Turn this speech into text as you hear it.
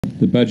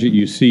The budget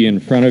you see in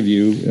front of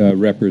you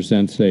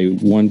represents a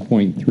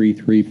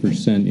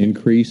 1.33%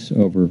 increase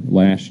over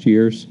last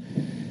year's,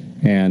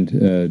 and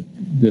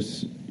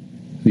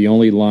the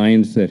only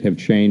lines that have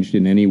changed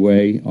in any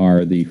way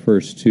are the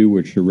first two,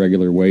 which are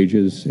regular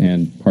wages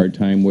and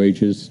part-time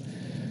wages,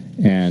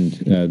 and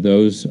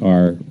those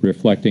are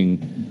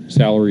reflecting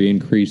salary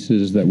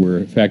increases that were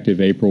effective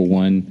April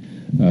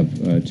 1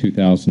 of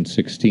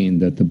 2016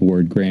 that the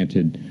board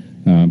granted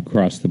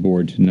across the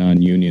board to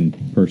non-union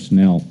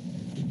personnel.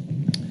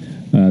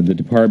 The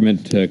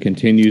department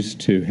continues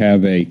to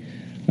have a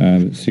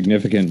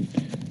significant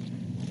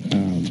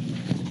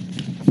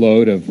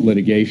load of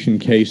litigation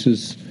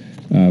cases,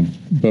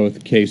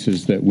 both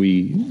cases that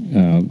we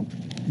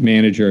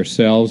manage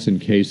ourselves and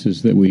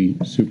cases that we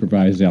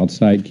supervise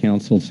outside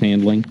counsels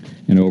handling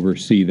and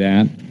oversee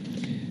that.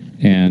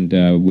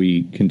 And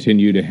we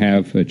continue to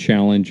have a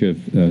challenge of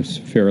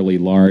fairly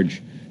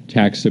large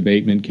tax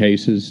abatement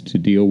cases to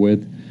deal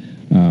with.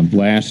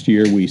 Last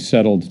year, we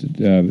settled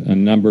a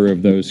number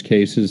of those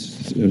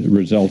cases,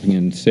 resulting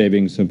in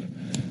savings of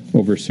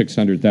over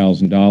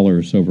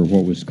 $600,000 over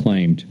what was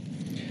claimed.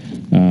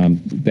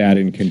 That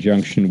in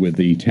conjunction with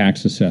the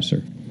tax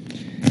assessor.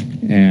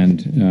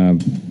 And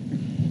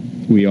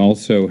we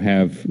also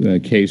have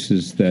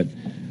cases that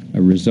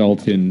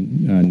result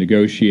in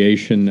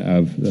negotiation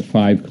of the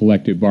 5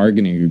 collective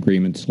bargaining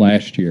agreements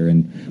last year,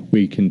 and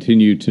we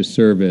continue to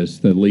serve as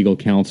the legal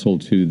counsel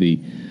to the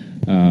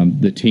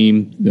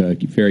team, the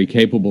very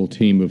capable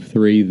team of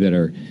 3 that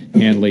are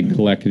handling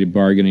collective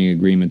bargaining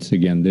agreements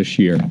again this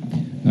year,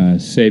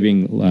 last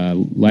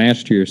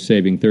year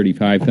saving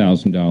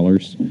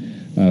 $35,000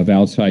 of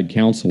outside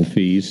counsel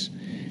fees,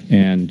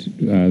 and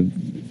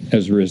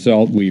as a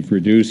result, we've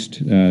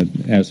reduced,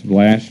 as of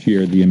last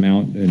year, the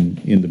amount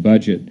in the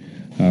budget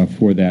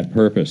for that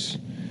purpose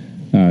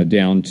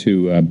down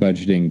to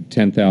budgeting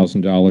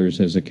 $10,000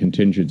 as a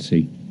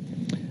contingency.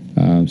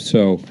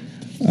 So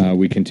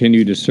we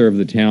continue to serve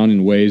the town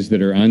in ways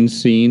that are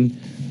unseen,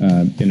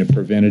 in a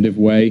preventative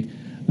way,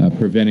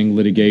 preventing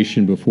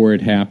litigation before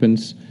it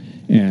happens,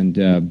 and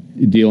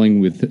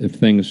dealing with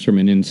things from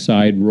an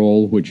inside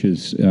role, which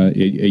is a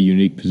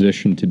unique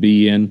position to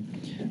be in,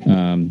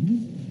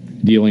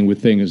 dealing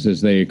with things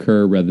as they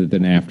occur rather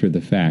than after the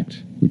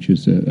fact, which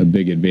is a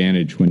big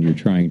advantage when you're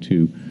trying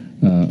to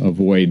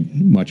avoid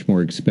much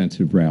more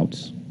expensive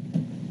routes.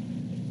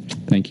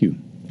 Thank you.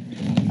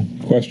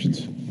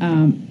 Questions?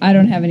 I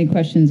don't have any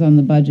questions on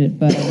the budget,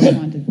 but I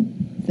want to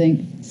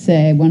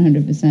say I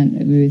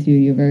 100% agree with you.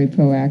 You're very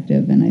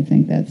proactive, and I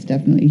think that's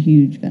definitely a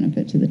huge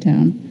benefit to the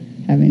town,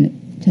 having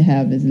it to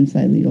have as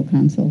inside legal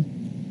counsel.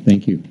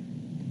 Thank you.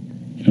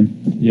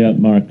 Yeah,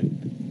 Mark,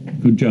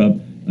 good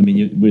job. I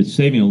mean, we're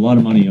saving a lot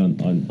of money on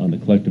the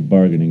collective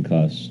bargaining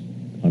costs.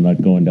 I'm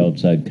not going to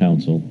outside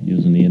counsel,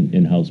 using the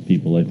in-house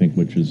people, I think,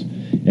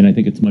 and I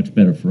think it's much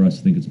better for us.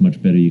 I think it's much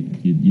better.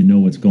 You know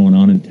what's going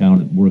on in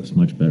town. It works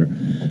much better.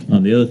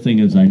 The other thing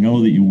is, I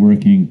know that you're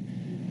working,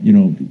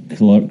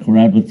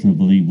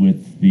 collaboratively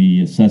with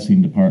the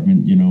assessing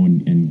department,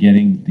 and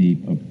getting the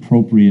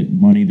appropriate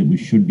money that we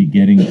should be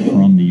getting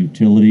from the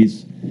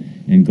utilities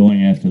and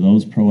going after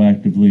those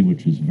proactively,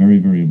 which is very,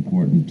 very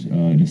important,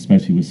 and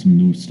especially with some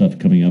new stuff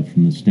coming up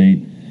from the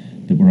state,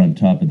 that we're on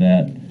top of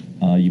that.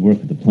 You work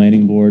with the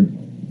planning board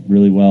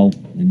really well,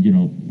 and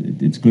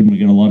it's good. We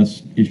got a lot of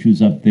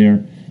issues up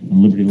there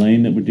on Liberty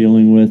Lane that we're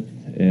dealing with,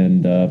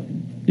 and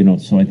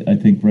so I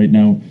think right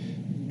now,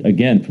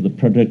 again, for the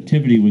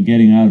productivity we're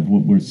getting out of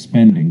what we're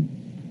spending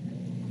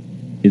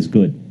is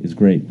good, is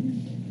great.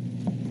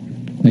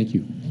 Thank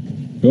you.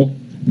 Bill?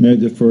 May I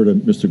defer to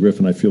Mr.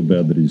 Griffin? I feel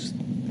bad that he's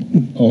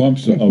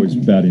always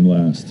batting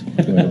last.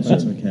 That's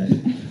okay.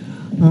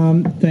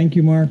 Thank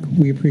you, Mark.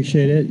 We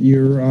appreciate it.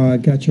 You're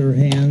got your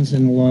hands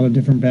in a lot of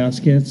different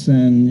baskets,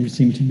 and you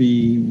seem to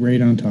be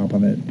right on top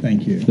of it.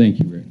 Thank you. Thank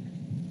you, Rick.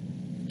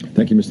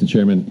 Thank you, Mr.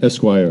 Chairman.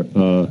 Esquire,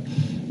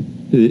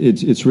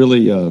 it's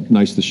really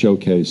nice to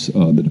showcase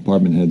the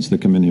department heads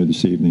that come in here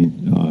this evening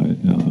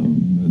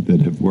that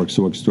have worked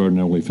so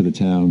extraordinarily for the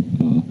town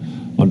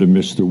under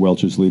Mr.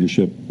 Welch's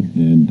leadership,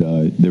 and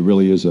there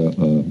really is a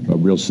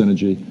real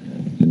synergy,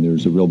 and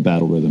there's a real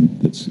battle rhythm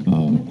that's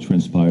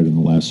transpired in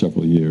the last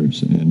several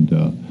years. And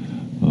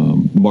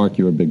Mark,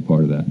 you're a big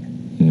part of that.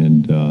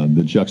 And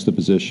the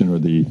juxtaposition, or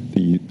the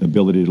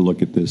ability to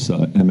look at this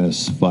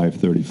MS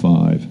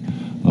 535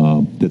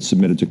 that's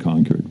submitted to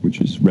Concord,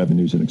 which is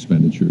revenues and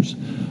expenditures,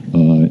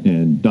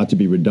 and not to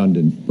be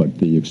redundant, but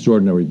the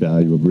extraordinary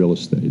value of real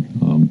estate,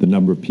 the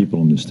number of people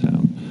in this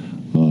town,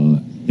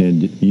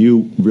 and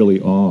you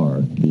really are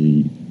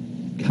the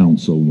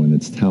council when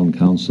it's town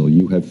council.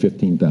 You have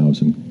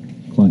 15,000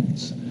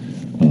 clients.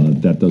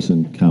 That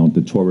doesn't count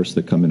the tourists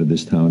that come into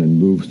this town and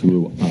move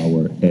through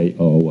our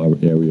AO, our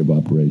area of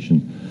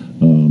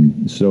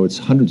operation. So it's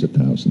hundreds of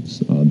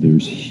thousands.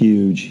 There's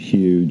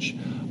huge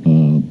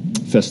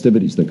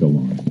festivities that go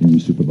on, and you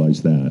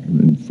supervise that.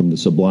 And from the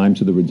sublime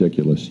to the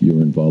ridiculous,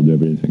 you're involved in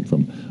everything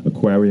from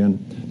Aquarian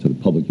to the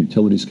Public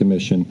Utilities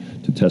Commission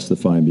to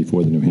testifying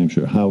before the New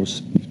Hampshire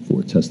House,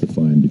 for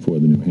testifying before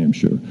the New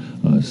Hampshire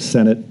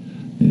Senate.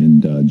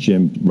 And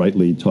Jim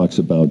rightly talks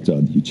about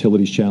the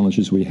utilities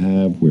challenges we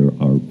have, where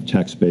our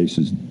tax base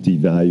is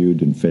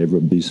devalued in favor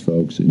of these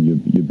folks, and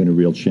you've been a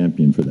real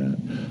champion for that.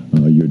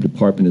 Your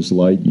department is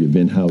light. You've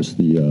in-housed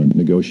the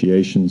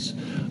negotiations,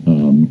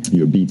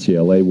 your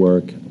BTLA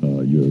work,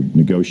 your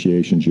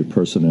negotiations, your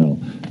personnel,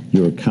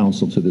 your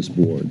counsel to this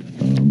board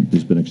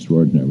has been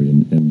extraordinary.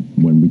 And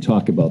when we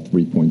talk about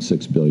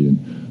 $3.6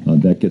 billion,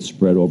 that gets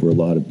spread over a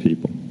lot of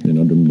people. And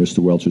under Mr.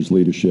 Welcher's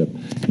leadership,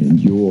 and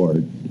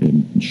you're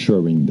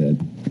ensuring that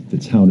the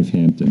town of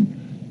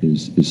Hampton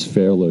is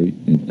fairly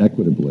and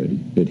equitably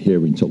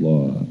adhering to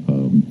law,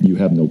 you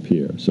have no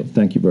peer. So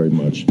thank you very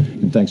much,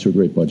 and thanks for a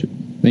great budget.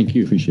 Thank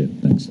you. Appreciate it.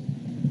 Thanks.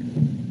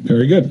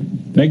 Very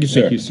good. Thank you,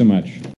 sir. Thank you so much.